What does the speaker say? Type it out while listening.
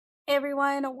Hey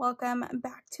everyone, welcome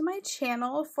back to my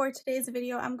channel. For today's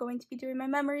video, I'm going to be doing my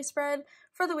memory spread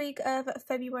for the week of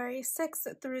February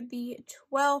 6th through the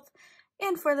 12th.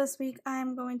 And for this week,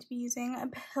 I'm going to be using a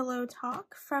Pillow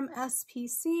Talk from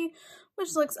SPC,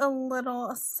 which looks a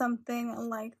little something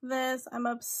like this. I'm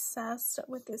obsessed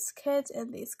with this kit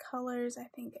and these colors. I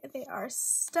think they are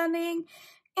stunning.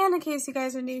 And in case you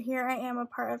guys are new here, I am a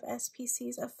part of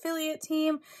SPC's affiliate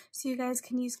team, so you guys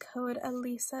can use code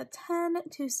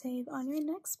ALISA10 to save on your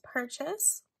next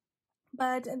purchase.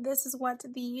 But this is what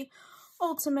the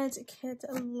ultimate kit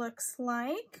looks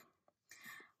like.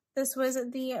 This was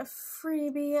the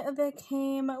freebie that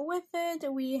came with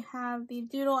it. We have the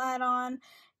doodle add-on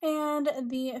and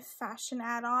the fashion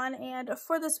add-on. And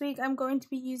for this week, I'm going to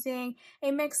be using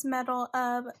a mixed metal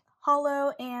of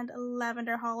hollow and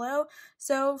lavender hollow.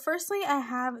 So firstly, I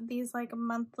have these like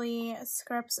monthly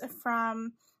scripts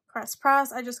from Crest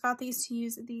Press. I just got these to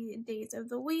use the days of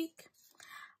the week.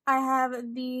 I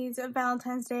have these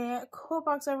Valentine's Day quote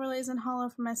box overlays in hollow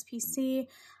from SPC.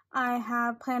 I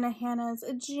have Plana Hannah's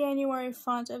January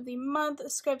font of the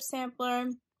month script sampler,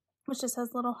 which just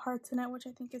has little hearts in it, which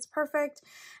I think is perfect.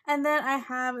 And then I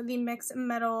have the mixed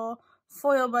metal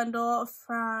foil bundle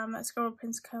from Scribble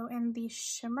Prince Co. in the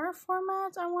shimmer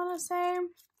format, I want to say.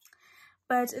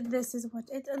 But this is what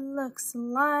it looks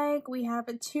like. We have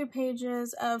 2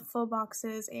 pages of full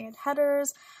boxes and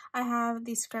headers. I have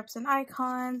the scripts and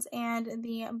icons and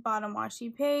the bottom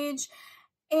washi page.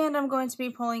 And I'm going to be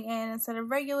pulling in, instead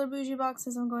of regular bougie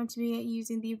boxes, I'm going to be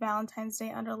using the Valentine's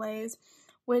Day underlays,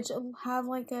 which have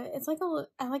like a,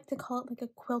 I like to call it like a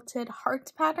quilted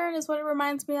heart pattern is what it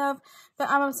reminds me of, but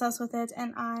I'm obsessed with it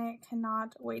and I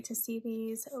cannot wait to see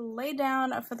these laid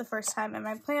down for the first time in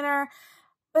my planner.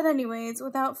 But anyways,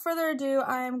 without further ado,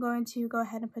 I am going to go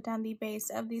ahead and put down the base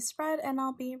of the spread and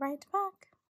I'll be right back.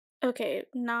 Okay,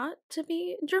 not to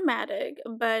be dramatic,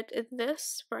 but this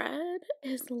spread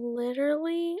is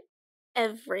literally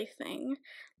everything.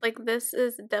 Like, this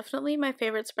is definitely my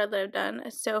favorite spread that I've done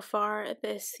so far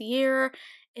this year.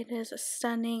 It is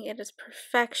stunning. It is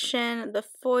perfection. The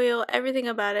foil, everything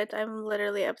about it, I'm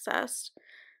literally obsessed.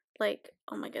 Like,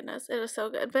 oh my goodness, it is so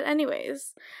good. But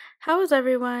anyways, how has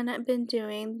everyone been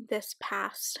doing this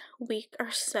past week or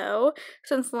so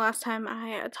since the last time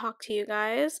I talked to you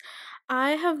guys?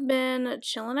 I have been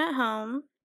chilling at home,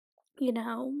 you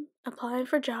know, applying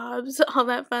for jobs, all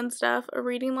that fun stuff,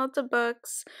 reading lots of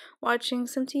books, watching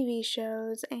some TV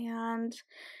shows, and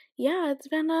yeah, it's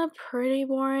been a pretty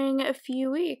boring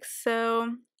few weeks.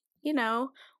 So, you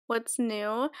know, what's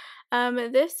new?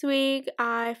 This week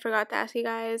I forgot to ask you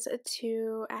guys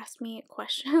to ask me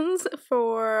questions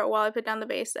for while I put down the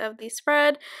base of the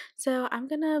spread. So I'm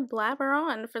gonna blabber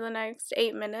on for the next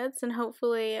 8 minutes and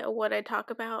hopefully what I talk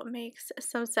about makes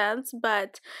some sense.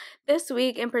 But this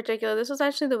week in particular, this was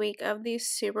actually the week of the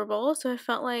Super Bowl, so I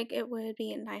felt like it would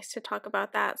be nice to talk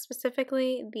about that,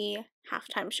 specifically the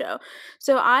halftime show.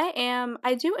 So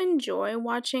I do enjoy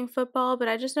watching football, but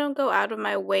I just don't go out of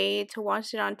my way to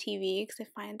watch it on TV because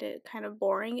I find it kind of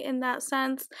boring in that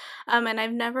sense. And I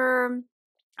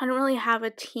don't really have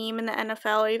a team in the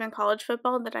NFL or even college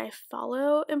football that I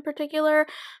follow in particular,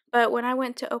 but when I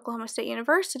went to Oklahoma State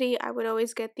University, I would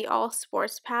always get the all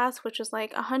sports pass, which was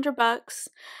like $100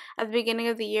 at the beginning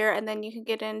of the year, and then you could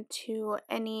get into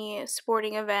any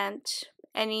sporting event,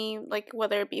 any, like,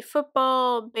 whether it be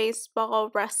football, baseball,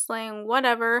 wrestling,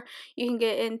 whatever, you can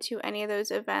get into any of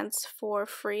those events for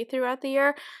free throughout the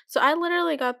year. So I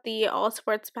literally got the all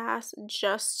sports pass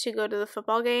just to go to the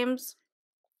football games.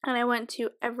 And I went to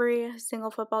every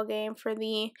single football game for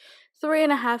the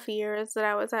 3.5 years that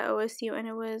I was at OSU, and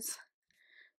it was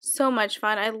so much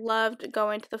fun. I loved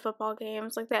going to the football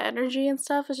games. Like, the energy and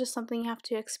stuff is just something you have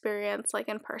to experience, like,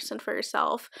 in person for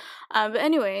yourself. But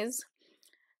anyways,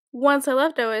 once I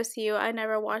left OSU, I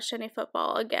never watched any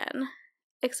football again,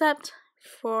 except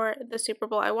for the Super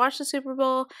Bowl. I watch the Super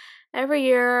Bowl every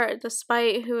year,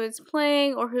 despite who is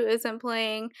playing or who isn't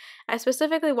playing. I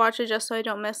specifically watch it just so I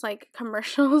don't miss, like,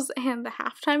 commercials and the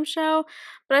halftime show,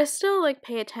 but I still, like,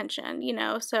 pay attention, you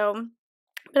know, so.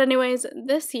 But anyways,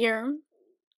 this year,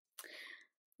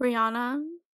 Rihanna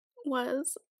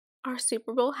was our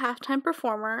Super Bowl halftime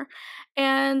performer,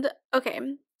 and, okay,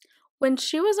 when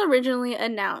she was originally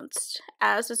announced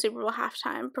as a Super Bowl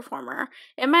halftime performer,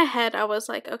 in my head I was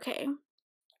like, okay,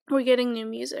 we're getting new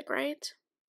music, right?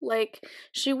 Like,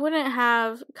 she wouldn't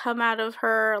have come out of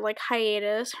her, like,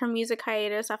 hiatus, her music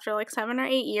hiatus after, like, 7 or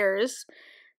 8 years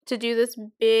to do this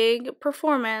big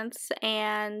performance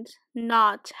and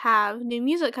not have new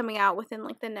music coming out within,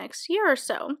 like, the next year or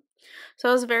so. So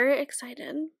I was very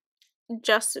excited.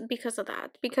 just because of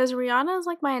that, because Rihanna is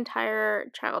like my entire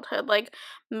childhood, like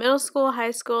middle school,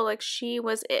 high school, like she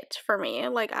was it for me.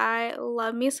 Like I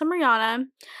love me some Rihanna.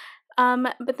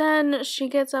 But then she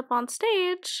gets up on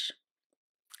stage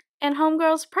and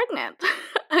homegirl's pregnant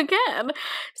again.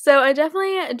 So I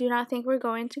definitely do not think we're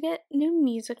going to get new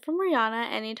music from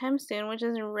Rihanna anytime soon, which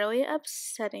is really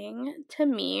upsetting to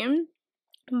me.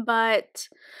 But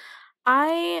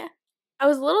I I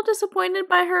was a little disappointed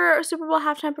by her Super Bowl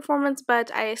halftime performance,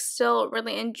 but I still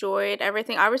really enjoyed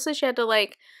everything. Obviously, she had to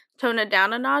like tone it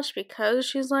down a notch because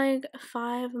she's like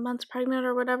 5 months pregnant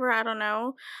or whatever. I don't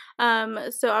know.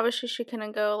 So obviously she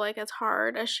couldn't go like as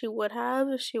hard as she would have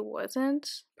if she wasn't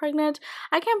pregnant.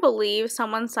 I can't believe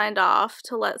someone signed off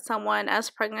to let someone as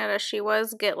pregnant as she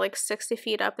was get like 60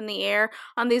 feet up in the air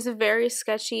on these very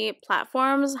sketchy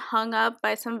platforms hung up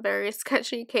by some very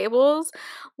sketchy cables.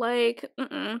 Like,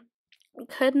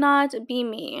 could not be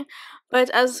me. But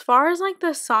as far as like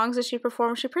the songs that she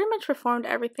performed, she pretty much performed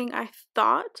everything I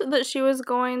thought that she was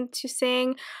going to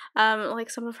sing. Like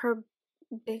some of her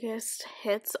biggest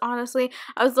hits, honestly.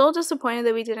 I was a little disappointed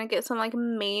that we didn't get some like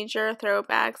major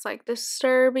throwbacks like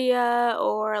Disturbia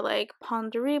or like Pon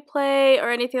de Replay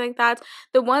or anything like that.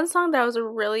 The one song that I was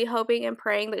really hoping and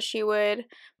praying that she would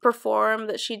perform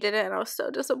that she didn't, and I was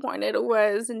so disappointed,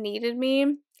 was Needed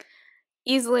Me.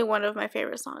 Easily one of my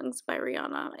favorite songs by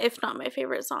Rihanna, if not my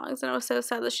favorite songs, and I was so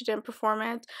sad that she didn't perform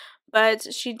it.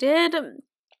 But she did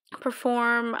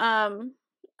perform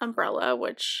Umbrella,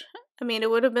 which, I mean,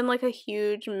 it would have been like a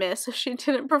huge miss if she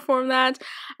didn't perform that.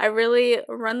 I really,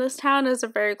 Run This Town is a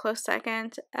very close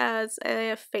second as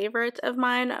a favorite of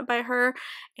mine by her,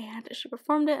 and she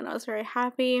performed it and I was very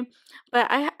happy. But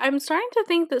I'm starting to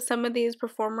think that some of these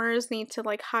performers need to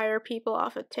like hire people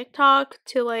off of TikTok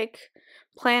to like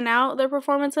plan out their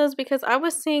performances, because I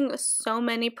was seeing so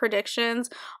many predictions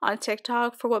on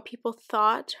TikTok for what people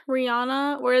thought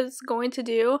Rihanna was going to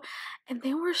do, and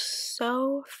they were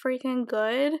so freaking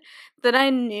good that I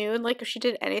knew like if she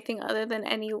did anything other than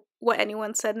what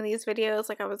anyone said in these videos,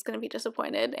 like I was gonna be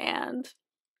disappointed, and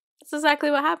that's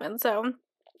exactly what happened. So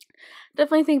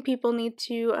definitely think people need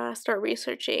to start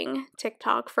researching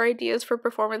TikTok for ideas for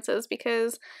performances,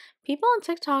 because people on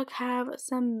TikTok have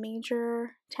some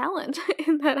major talent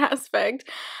in that aspect.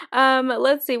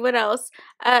 Let's see what else.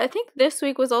 I think this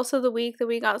week was also the week that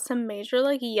we got some major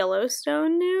like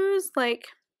Yellowstone news, like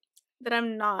that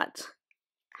I'm not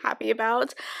happy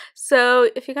about.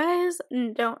 So if you guys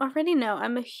don't already know,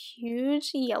 I'm a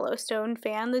huge Yellowstone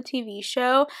fan, the TV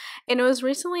show, and it was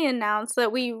recently announced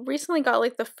that we recently got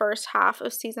like the first half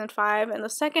of season 5, and the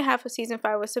second half of season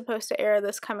 5 was supposed to air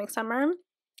this coming summer.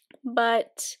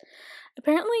 But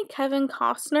apparently Kevin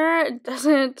Costner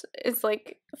is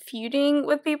like feuding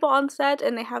with people on set,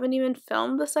 and they haven't even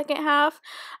filmed the second half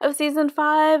of season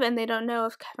 5, and they don't know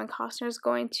if Kevin Costner is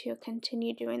going to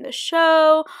continue doing the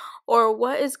show or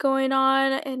what is going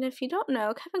on. And if you don't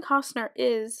know, Kevin Costner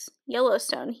is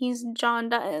Yellowstone. He's John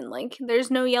Dutton. Like, there's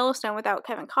no Yellowstone without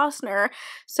Kevin Costner.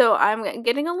 So I'm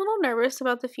getting a little nervous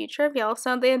about the future of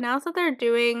Yellowstone. They announced that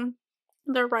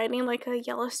they're writing like a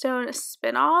Yellowstone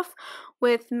spin-off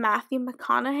with Matthew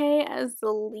McConaughey as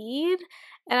the lead.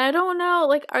 And I don't know,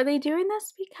 like, are they doing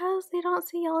this because they don't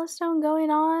see Yellowstone going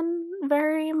on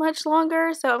very much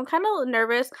longer? So I'm kind of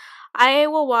nervous. I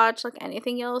will watch like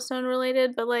anything Yellowstone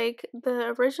related, but like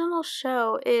the original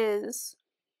show is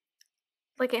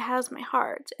like, it has my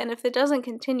heart. And if it doesn't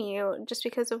continue just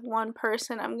because of one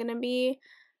person, I'm gonna be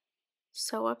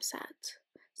so upset.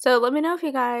 So let me know if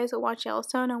you guys watch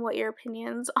Yellowstone and what your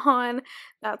opinions on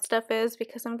that stuff is,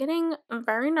 because I'm getting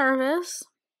very nervous.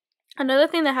 Another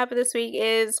thing that happened this week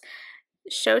is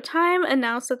Showtime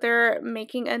announced that they're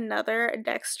making another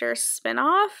Dexter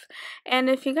spinoff.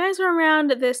 And if you guys were around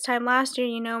this time last year,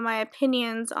 you know my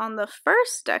opinions on the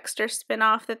first Dexter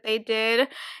spinoff that they did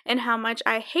and how much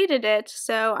I hated it.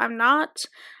 So I'm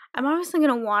obviously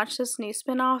going to watch this new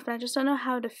spinoff, and I just don't know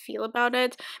how to feel about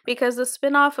it, because the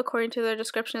spinoff, according to their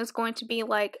description, is going to be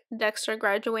like Dexter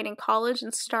graduating college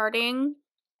and starting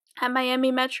at Miami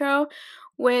Metro,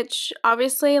 which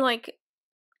obviously, like,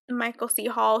 Michael C.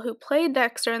 Hall, who played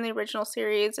Dexter in the original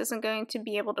series, isn't going to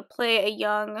be able to play a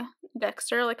young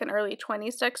Dexter, like an early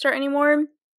 20s Dexter anymore.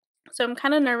 So I'm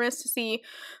kind of nervous to see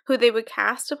who they would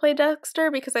cast to play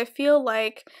Dexter, because I feel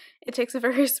like it takes a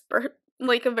very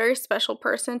special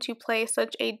person to play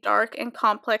such a dark and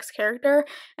complex character,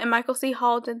 and Michael C.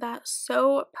 Hall did that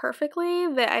so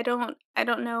perfectly that I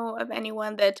don't know of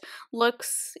anyone that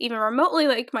looks even remotely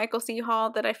like Michael C. Hall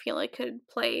that I feel like could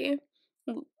play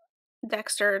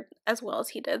Dexter as well as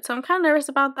he did. So I'm kind of nervous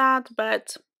about that,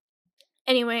 but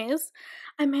anyways,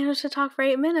 I managed to talk for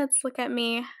 8 minutes. Look at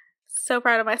me. So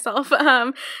proud of myself.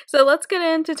 So let's get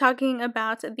into talking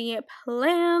about the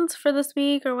plans for this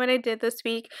week, or what I did this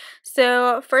week.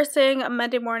 So first thing,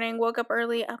 Monday morning, woke up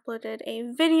early, uploaded a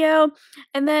video,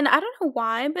 and then I don't know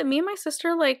why, but me and my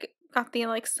sister got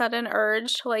the sudden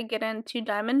urge to get into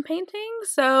diamond painting.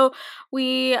 So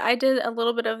I did a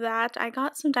little bit of that. I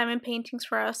got some diamond paintings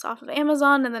for us off of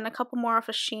Amazon, and then a couple more off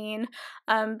of Shein,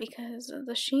 because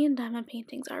the Shein diamond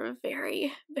paintings are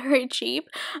very, very cheap.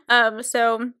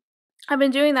 So I've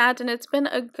been doing that, and it's been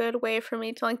a good way for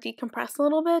me to decompress a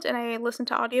little bit, and I listen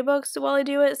to audiobooks while I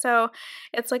do it, so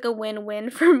it's like a win-win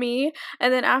for me.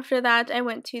 And then after that, I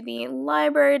went to the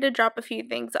library to drop a few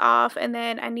things off, and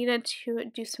then I needed to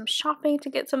do some shopping to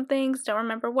get some things, don't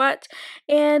remember what,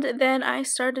 and then I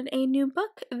started a new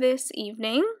book this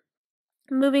evening.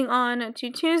 Moving on to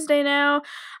Tuesday now,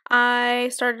 I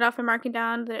started off by marking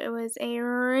down that it was a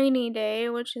rainy day,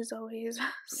 which is always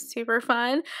super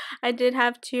fun. I did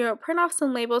have to print off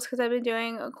some labels because I've been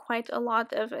doing quite a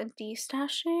lot of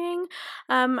destashing.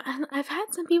 And I've had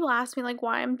some people ask me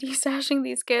why I'm destashing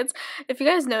these kits. If you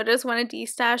guys notice, when I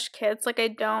destash kits, I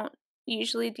don't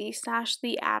usually destash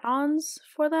the add-ons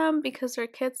for them because they're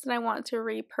kits that I want to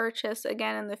repurchase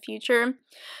again in the future.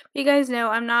 You guys know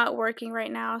I'm not working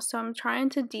right now, so I'm trying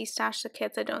to destash the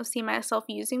kits I don't see myself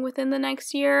using within the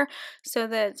next year so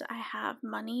that I have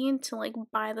money to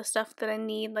buy the stuff that I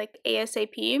need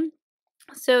ASAP.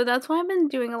 So that's why I've been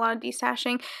doing a lot of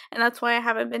destashing, and that's why I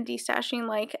haven't been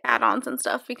destashing add-ons and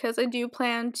stuff, because I do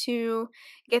plan to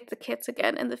get the kits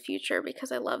again in the future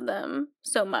because I love them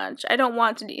so much. I don't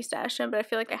want to destash them, but I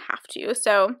feel like I have to.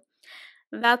 So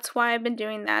that's why I've been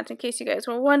doing that, in case you guys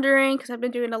were wondering, because I've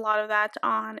been doing a lot of that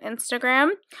on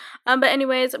Instagram. But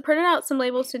anyways, I printed out some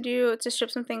labels to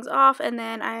ship some things off, and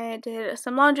then I did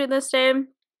some laundry this day.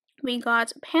 We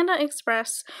got Panda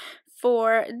Express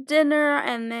for dinner,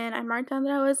 and then I marked down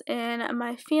that I was in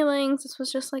my feelings. This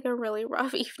was just a really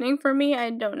rough evening for me.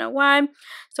 I don't know why.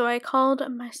 So I called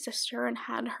my sister and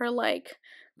had her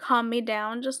calm me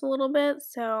down just a little bit,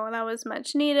 so that was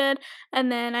much needed.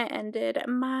 And then I ended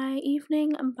my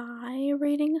evening by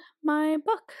reading my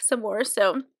book some more.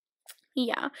 So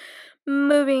yeah,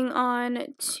 moving on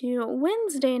to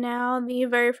Wednesday now, the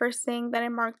very first thing that I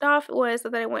marked off was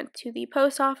that I went to the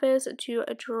post office to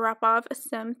drop off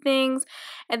some things,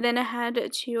 and then I had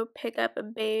to pick up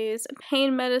Bay's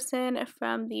pain medicine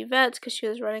from the vet because she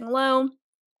was running low.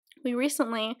 We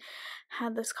recently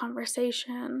had this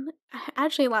conversation,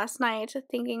 actually last night,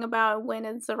 thinking about when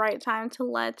is the right time to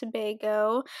let Bay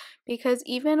go, because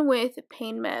even with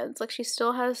pain meds, she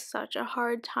still has such a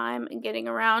hard time getting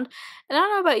around. And I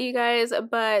don't know about you guys,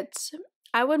 but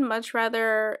I would much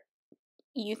rather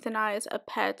euthanize a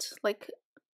pet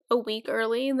a week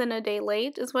early than a day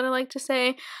late, is what I like to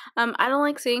say. I don't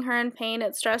like seeing her in pain.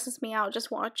 It stresses me out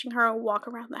just watching her walk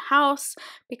around the house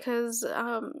because,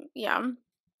 yeah.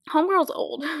 Homegirl's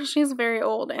old. She's very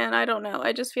old, and I don't know.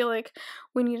 I just feel like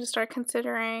we need to start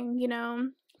considering,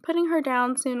 putting her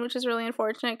down soon, which is really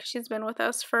unfortunate because she's been with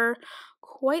us for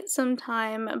quite some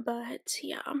time. But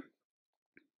yeah,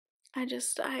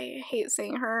 I hate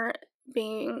seeing her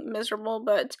being miserable,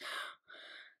 but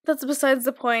that's besides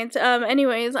the point.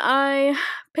 Anyways, I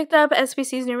picked up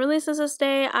SPC's new releases this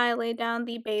day. I laid down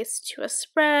the base to a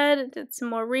spread, did some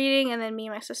more reading, and then me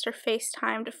and my sister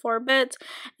FaceTimed for a bit.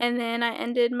 And then I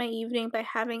ended my evening by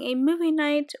having a movie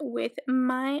night with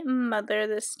my mother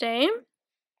this day.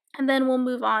 And then we'll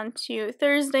move on to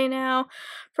Thursday now.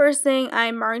 First thing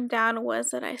I marked down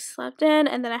was that I slept in,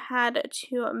 and then I had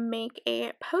to make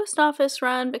a post office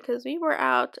run because we were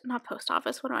out, not post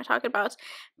office, what am I talking about?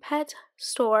 Pet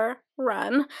store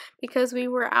run, because we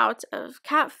were out of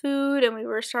cat food and we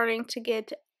were starting to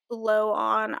get low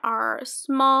on our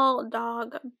small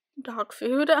dog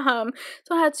food.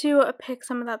 So I had to pick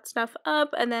some of that stuff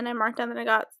up, and then I marked down that I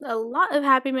got a lot of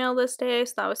Happy Meal this day,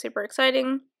 so that was super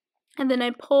exciting. And then I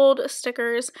pulled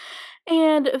stickers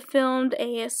and filmed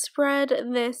a spread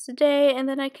this day, and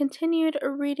then I continued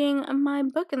reading my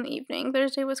book in the evening.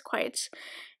 Thursday was quite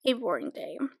a boring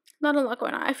day. Not a lot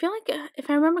going on. I feel like, if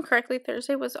I remember correctly,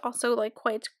 Thursday was also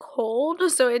quite cold,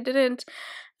 so I didn't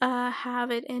have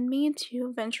it in me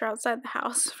to venture outside the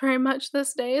house very much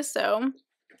this day, so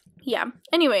yeah.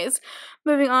 Anyways,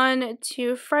 moving on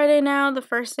to Friday now. The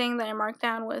first thing that I marked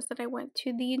down was that I went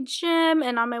to the gym,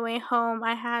 and on my way home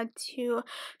I had to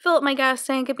fill up my gas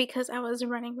tank because I was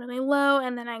running really low.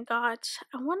 And then I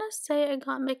want to say I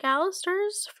got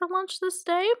McAllister's for lunch this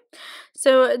day,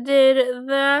 so did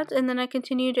that, and then I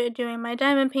continued doing my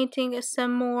diamond painting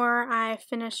some more. I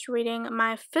finished reading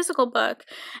my physical book,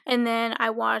 and then I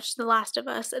watched The Last of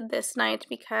Us this night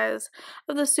because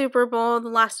of the Super Bowl. The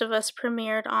Last of Us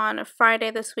premiered on on a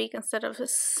Friday this week instead of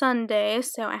Sunday,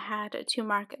 so I had to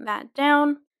mark that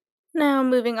down. Now,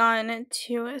 moving on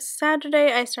to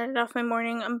Saturday, I started off my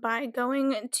morning by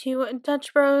going to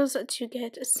Dutch Bros to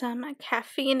get some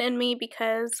caffeine in me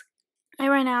because I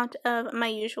ran out of my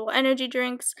usual energy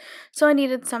drinks, so I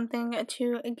needed something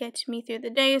to get me through the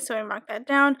day, so I marked that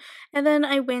down. And then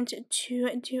I went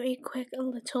to do a quick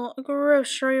little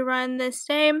grocery run this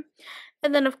day.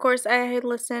 And then, of course, I had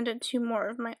listened to more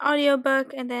of my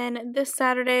audiobook. And then this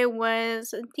Saturday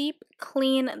was deep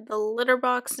clean the litter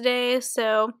box day,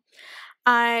 so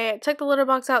I took the litter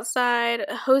box outside,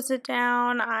 hosed it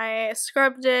down, I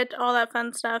scrubbed it, all that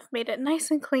fun stuff, made it nice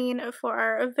and clean for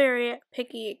our very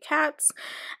picky cats.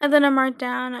 And then I marked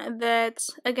down that,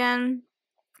 again,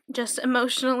 just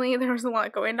emotionally, there was a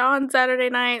lot going on Saturday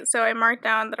night, so I marked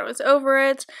down that I was over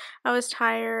it. I was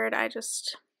tired.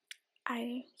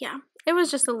 It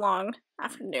was just a long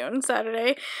afternoon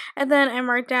Saturday. And then I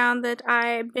marked down that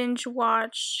I binge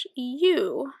watched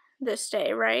You this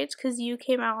day, right? Because You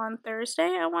came out on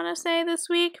Thursday, I want to say, this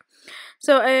week.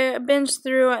 So I binged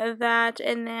through that,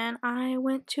 and then I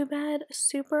went to bed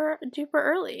super duper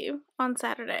early on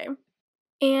Saturday.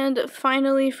 And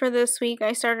finally, for this week,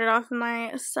 I started off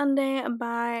my Sunday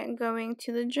by going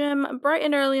to the gym bright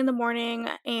and early in the morning,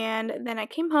 and then I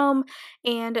came home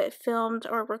and filmed,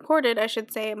 or recorded, I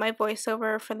should say, my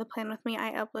voiceover for the Plan With Me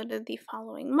I uploaded the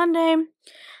following Monday.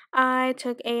 I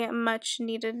took a much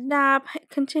needed nap,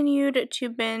 continued to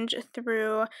binge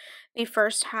through the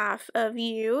first half of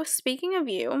You. Speaking of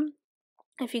You,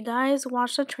 if you guys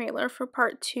watch the trailer for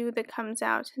part 2 that comes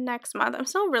out next month, I'm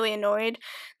still really annoyed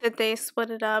that they split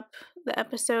it up, the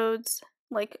episodes,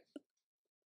 like,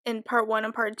 in part 1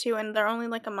 and part 2, and they're only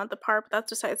like a month apart, but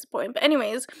that's besides the point. But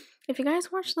anyways, if you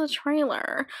guys watch the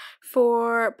trailer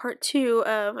for part 2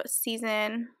 of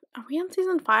season, are we on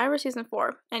season 5 or season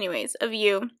 4? Anyways, of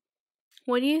You,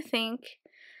 what do you think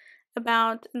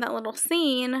about that little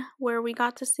scene where we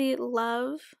got to see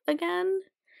love again?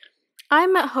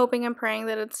 I'm hoping and praying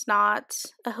that it's not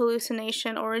a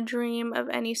hallucination or a dream of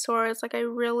any sort. Like, I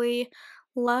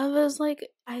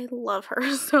love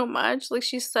her so much. Like,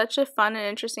 she's such a fun and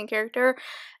interesting character,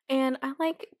 and I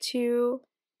like to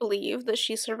believe that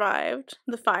she survived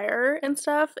the fire and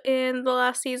stuff in the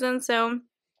last season, so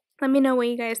let me know what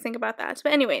you guys think about that.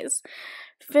 But anyways,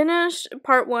 finished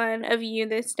part 1 of You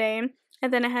this day.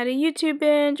 And then I had a YouTube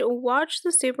binge, watched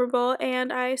the Super Bowl,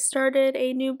 and I started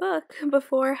a new book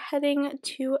before heading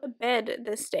to bed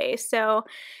this day. So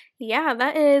yeah,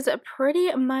 that is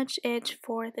pretty much it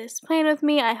for this Plan With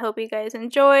Me. I hope you guys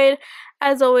enjoyed.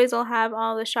 As always, I'll have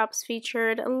all the shops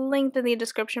featured linked in the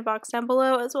description box down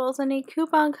below, as well as any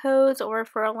coupon codes or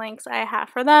referral links I have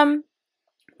for them.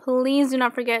 Please do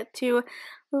not forget to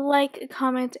like,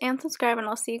 comment, and subscribe, and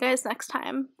I'll see you guys next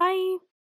time. Bye!